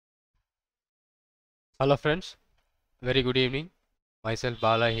Hello friends, very good evening. Myself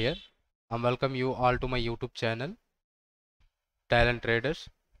Bala here. I welcome you all to my YouTube channel, Talent Traders.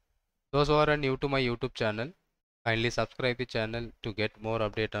 Those who are new to my YouTube channel, kindly subscribe the channel to get more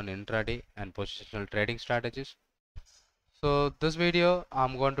update on intraday and positional trading strategies. So this video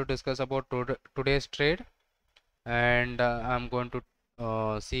I'm going to discuss about today's trade, and I'm going to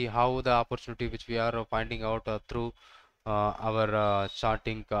see how the opportunity which we are finding out through our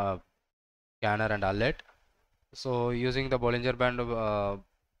charting scanner and alert. So using the Bollinger Band,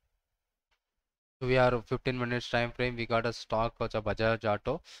 we are 15 minutes time frame. We got a stock of Bajaj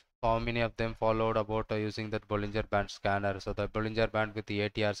Auto. How many of them followed about using that Bollinger Band scanner? So the Bollinger Band with the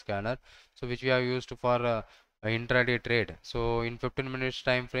ATR scanner, so which we have used for intraday trade. So in 15 minutes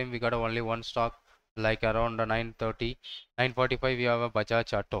time frame, we got only one stock, like around 9:30, 9:45. We have a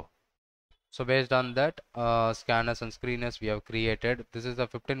Bajaj Auto. So based on that, scanners and screeners we have created. This is the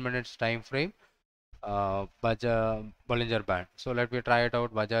 15 minutes time frame. Bollinger Band. So let me try it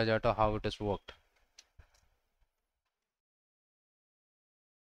out. Bajaj Auto, how it has worked.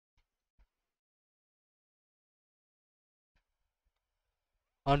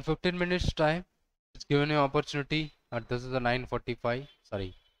 On 15 minutes time, it's given you opportunity. This is a 9:45.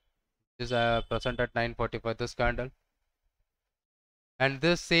 Sorry, this is present at 9:45. This candle, and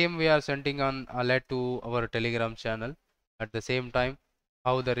this same we are sending on alert to our Telegram channel. At the same time,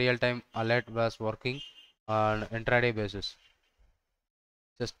 how the real-time alert was working on intraday basis.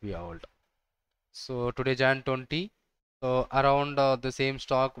 Just be hold. So today Jan 20. So around the same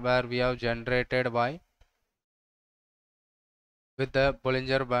stock where we have generated by with the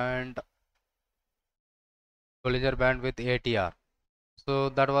Bollinger Band with ATR. So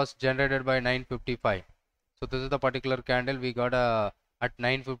that was generated by 9:55. So this is the particular candle we got at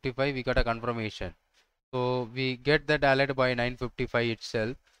 9:55 we got a confirmation. So we get that alert by 9:55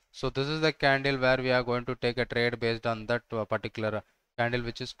 itself. So this is the candle where we are going to take a trade based on that particular candle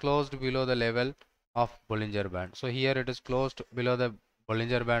which is closed below the level of Bollinger Band. So here it is closed below the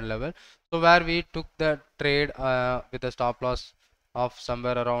Bollinger Band level. So where we took the trade with a stop loss of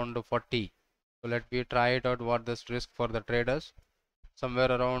somewhere around 40. So let me try it out what this risk for the traders.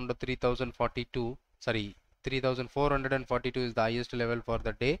 Somewhere around 3042, sorry, 3442 is the highest level for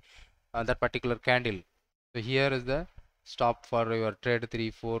the day, that particular candle. So here is the stop for your trade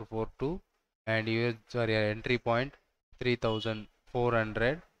 3442, and here sorry entry point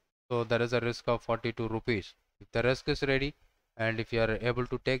 3400. So there is a risk of 42 rupees. If the risk is ready and if you are able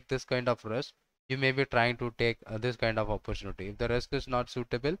to take this kind of risk, you may be trying to take this kind of opportunity. If the risk is not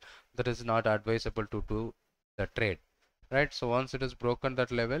suitable, that is not advisable to do the trade, right? So once it is broken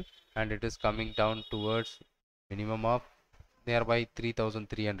that level and it is coming down towards minimum of nearby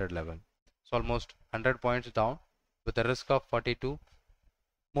 3300 level, so almost 100 points down with a risk of 42,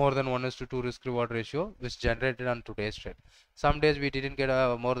 more than 1:2 risk reward ratio which generated on today's trade. Some days we didn't get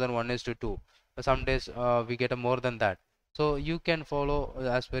a more than 1:2, some days we get a more than that. So you can follow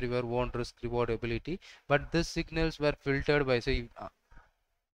as per your own risk reward ability, but these signals were filtered by, say,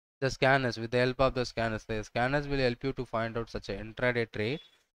 the scanners. With the help of the scanners will help you to find out such an intraday trade.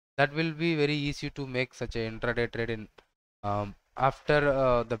 That will be very easy to make such an intraday trade in after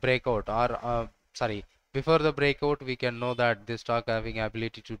the breakout, or sorry, before the breakout we can know that this stock having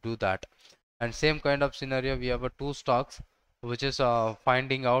ability to do that. And same kind of scenario we have two stocks which is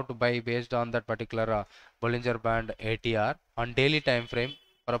finding out by based on that particular Bollinger Band ATR on daily time frame.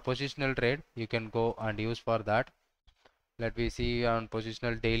 For a positional trade you can go and use for that. Let me see on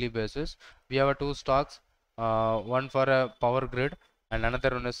positional daily basis. We have two stocks, one for a power grid and another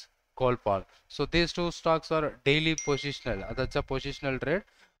one is coal power. So these two stocks are daily positional. That's a positional trade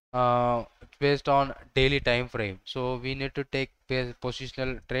based on daily time frame. So we need to take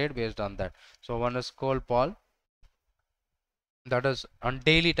positional trade based on that. So one is coal power, that is on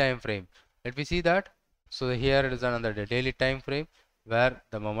daily time frame. Let me see that. So here it is another daily time frame where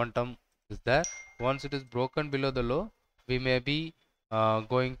the momentum is there. Once it is broken below the low, we may be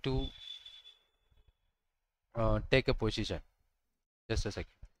going to take a position. Just a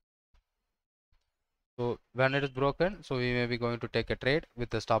second. So when it is broken, so we may be going to take a trade with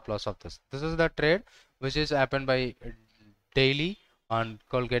the stop loss of this. This is the trade which is happened by daily on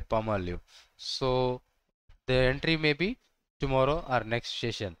Colgate Palmolive. So the entry may be tomorrow or next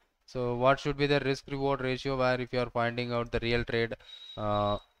session. So what should be the risk reward ratio, where if you are finding out the real trade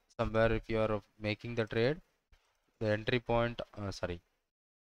somewhere, if you are making the trade, the entry point sorry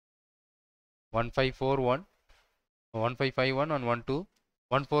 1541 1551 on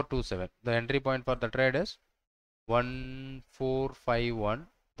 1427. The entry point for the trade is 1451,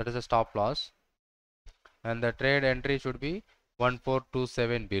 that is a stop loss, and the trade entry should be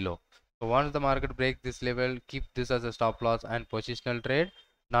 1427 below. So once the market breaks this level, keep this as a stop loss and positional trade,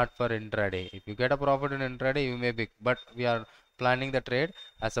 not for intraday. If you get a profit in intraday, you may be, but we are planning the trade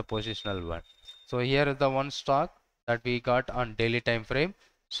as a positional one. So here is the one stock that we got on daily time frame.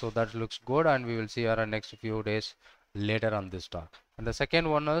 So that looks good, and we will see our next few days later on this stock. And the second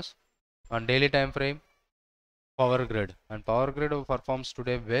one is on daily time frame, power grid, and power grid performs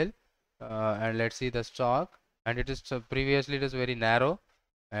today well. And let's see the stock, and it is previously it is very narrow,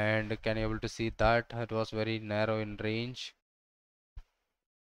 and can you able to see that it was very narrow in range,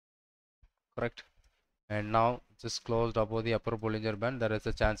 correct? And now just closed above the upper Bollinger Band. There is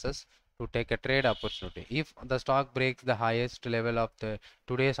a chances to take a trade opportunity. If the stock breaks the highest level of the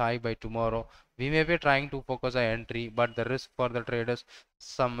today's high by tomorrow, we may be trying to focus an entry, but the risk for the traders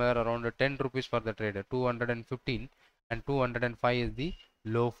somewhere around 10 rupees for the trader, 215 and 205 is the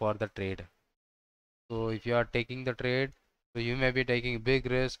low for the trade. So if you are taking the trade, so you may be taking big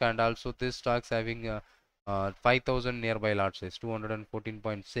risk, and also this stock's having 5,000 nearby lot size,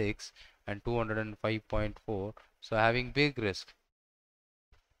 214.6 and 205.4. So having big risk,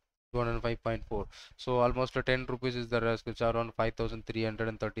 205.4. So almost 10 rupees is the risk, which around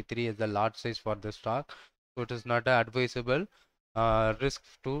 5,333 is the lot size for this stock. So it is not a advisable risk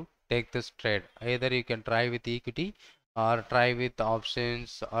to take this trade. Either you can try with equity or try with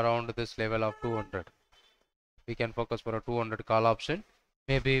options around this level of 200. We can focus for a 200 call option,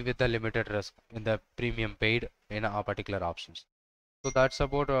 maybe with a limited risk in the premium paid in a particular options. So that's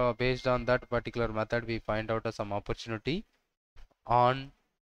about based on that particular method, we find out some opportunity on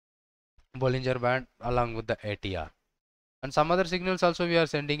Bollinger Band along with the ATR. And some other signals also we are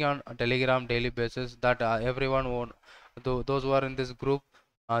sending on a Telegram daily basis that everyone those who are in this group,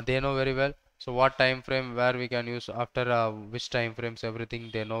 they know very well. So what time frame where we can use after which time frames, everything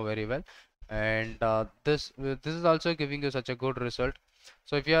they know very well. And this is also giving you such a good result.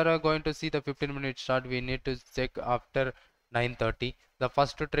 So if you are going to see the 15-minute chart, we need to check after 9:30. The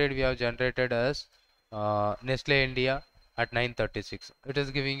first trade we have generated as Nestle India at 9:36. It is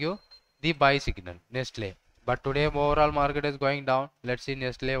giving you the buy signal, Nestle. But today overall market is going down. Let's see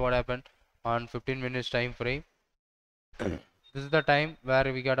Nestle what happened on 15 minutes time frame. This is the time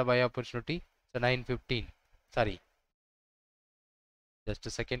where we got a buy opportunity. So 9:15. Sorry, just a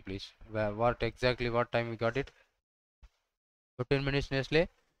second please. What exactly what time we got it? 15 minutes Nestle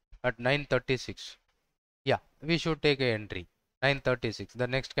at 9:36. Yeah, we should take a entry. 9:36. The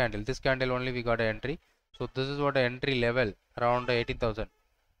next candle. This candle only we got a entry. So this is what a entry level around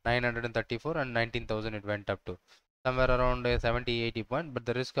 18,934 and 19,000 it went up to. Somewhere around 70-80 point, but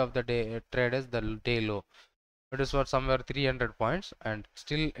the risk of the day trade is the day low. It is for somewhere 300 points, and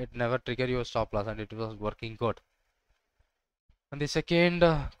still it never trigger your stop loss, and it was working good. And the second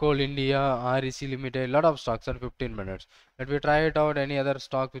Coal India, REC Limited, lot of stocks on 15 minutes. Let me try it out any other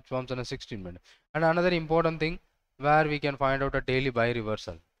stock which forms on a 16 minute. And another important thing where we can find out a daily buy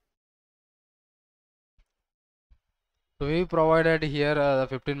reversal. So we provided here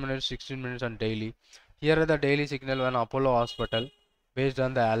 15 minutes, 16 minutes and daily. Here are the daily signal on Apollo Hospital based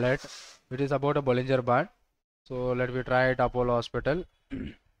on the alert. It is about a Bollinger Band. So let me try it Apollo Hospital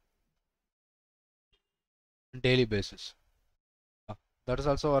daily basis. That is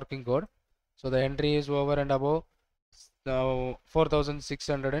also working good. So the entry is over and above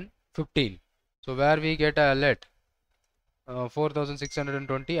 4,615. So where we get a alert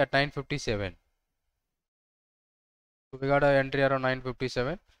 4,620 at 9:57. So we got an entry around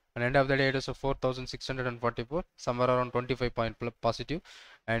 9:57, and end of the day it is a 4,644, somewhere around 25 point positive,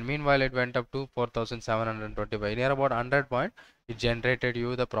 and meanwhile it went up to 4,725, near about 100 point. It generated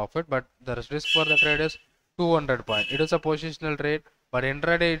you the profit, but the risk for the trade is 200 point. It is a positional trade, but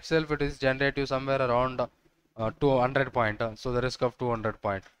intraday itself it is generative somewhere around 200 point. So the risk of 200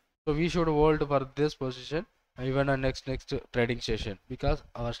 point. So we should hold for this position even a next trading session, because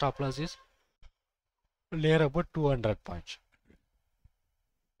our stop loss is near about 200 points.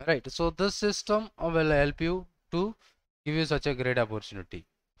 Right, so this system will help you to give you such a great opportunity.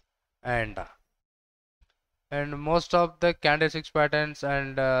 And most of the candlesticks patterns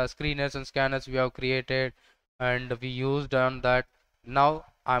and screeners and scanners we have created and we used on that. Now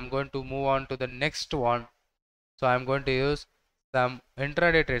I'm going to move on to the next one. So I'm going to use some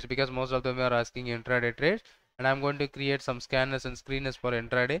intraday trades, because most of them are asking intraday trades, and I'm going to create some scanners and screeners for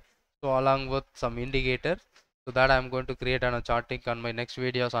intraday, so along with some indicators. So that I'm going to create on a Chartink on my next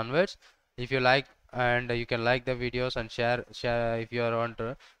videos onwards. If you like, and you can like the videos and share if you want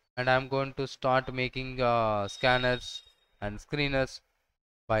to. And I'm going to start making scanners and screeners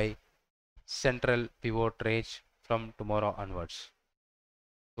by central pivot range from tomorrow onwards.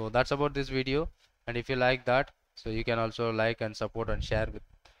 So that's about this video, and if you like that, so you can also like and support and share with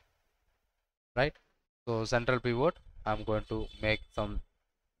right? So central pivot, I'm going to make some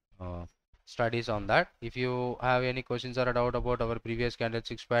uh, studies on that. If you have any questions or doubt about our previous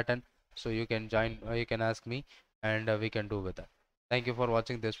candlesticks pattern, so you can join, you can ask me, and we can do with that. Thank you for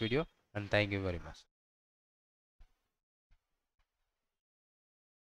watching this video, and thank you very much.